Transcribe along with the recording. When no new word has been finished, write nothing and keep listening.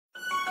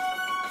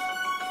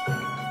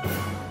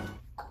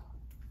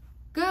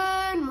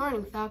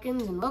morning,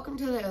 Falcons, and welcome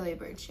to the Early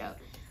Bird Show.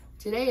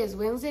 Today is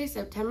Wednesday,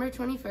 September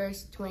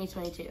 21st,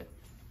 2022.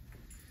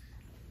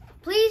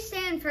 Please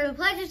stand for the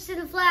pledges to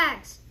the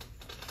flags.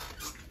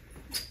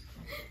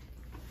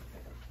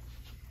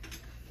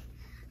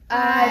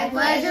 I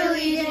pledge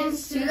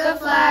allegiance to the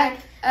flag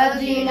of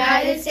the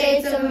United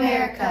States of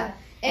America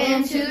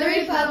and to the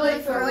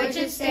republic for which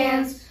it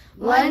stands,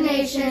 one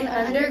nation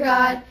under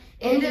God,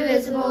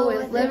 indivisible,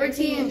 with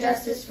liberty and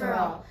justice for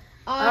all.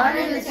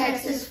 Honor the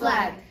Texas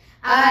flag.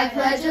 I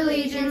pledge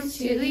allegiance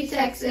to the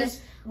Texas,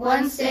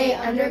 one state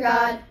under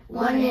God,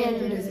 one and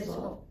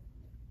indivisible.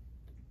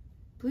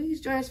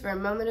 Please join us for a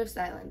moment of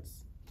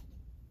silence.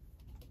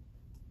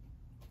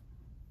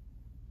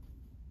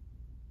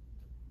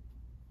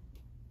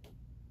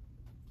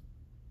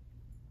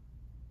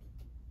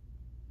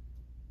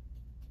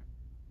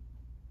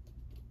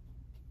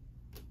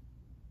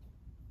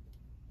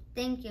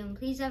 Thank you, and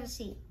please have a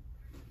seat.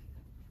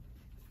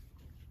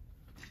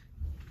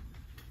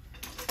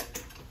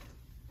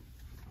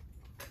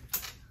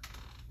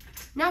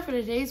 Now for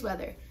today's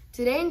weather.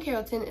 Today in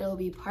Carrollton, it will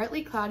be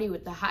partly cloudy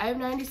with a high of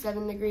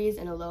 97 degrees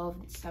and a low of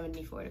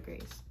 74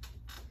 degrees.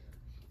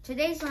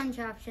 Today's lunch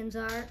options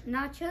are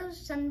nachos,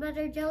 sun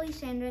butter jelly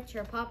sandwich,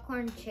 or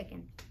popcorn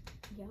chicken.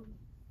 Yum.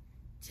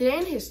 Today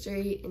in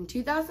history, in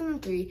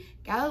 2003,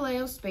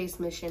 Galileo's space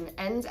mission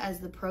ends as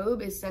the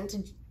probe is sent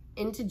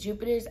into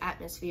Jupiter's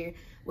atmosphere,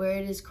 where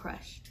it is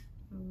crushed.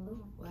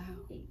 Oh, wow.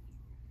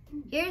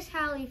 Here's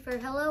Hallie for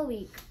Hello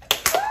Week.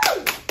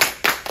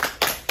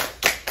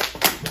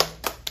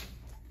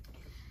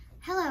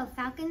 Hello,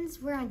 Falcons.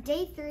 We're on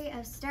day 3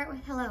 of Start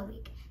with Hello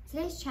Week.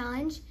 Today's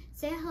challenge,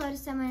 say hello to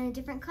someone in a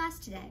different class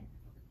today.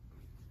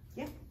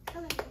 Yeah.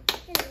 Hello.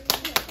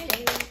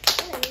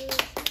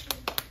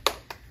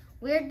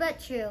 Weird but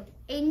true.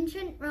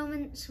 Ancient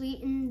Romans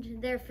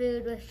sweetened their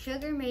food with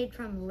sugar made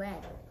from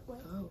lead.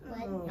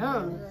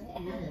 Yum.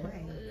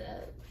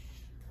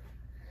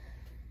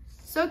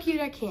 So cute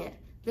I can't.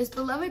 This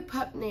beloved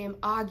pup named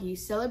Augie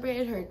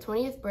celebrated her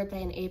 20th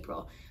birthday in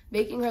April,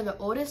 making her the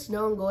oldest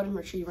known golden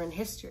retriever in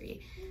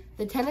history.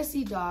 The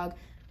Tennessee dog,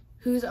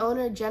 whose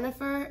owner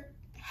Jennifer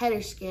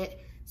Hederskit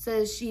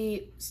says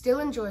she still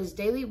enjoys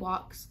daily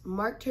walks,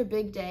 marked her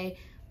big day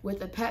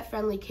with a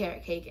pet-friendly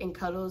carrot cake and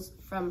cuddles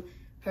from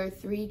her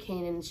 3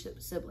 canine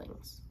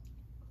siblings.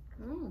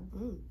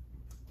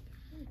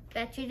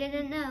 Bet you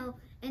didn't know.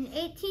 In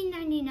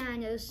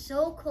 1899, it was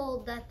so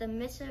cold that the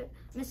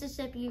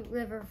Mississippi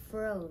River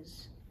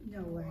froze.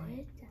 No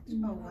way.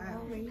 Oh,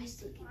 wow.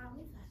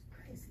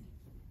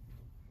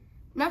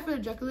 Now for the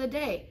joke of the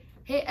day.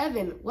 Hey,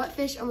 Evan, what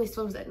fish only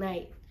swims at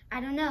night?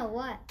 I don't know,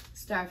 what?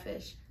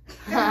 Starfish.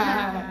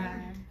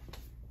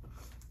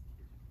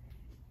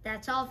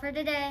 That's all for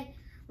today.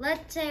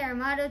 Let's say our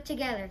motto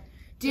together.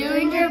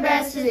 Doing your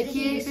best is the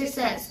key to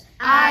success.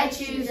 I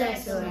choose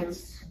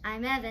excellence.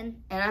 I'm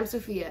Evan. And I'm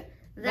Sophia.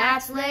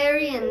 That's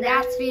Larry and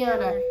that's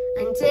Fiona.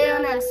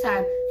 Until next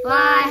time,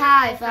 fly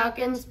high,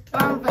 Falcons.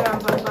 Bum, ba-dum,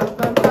 bum, bum.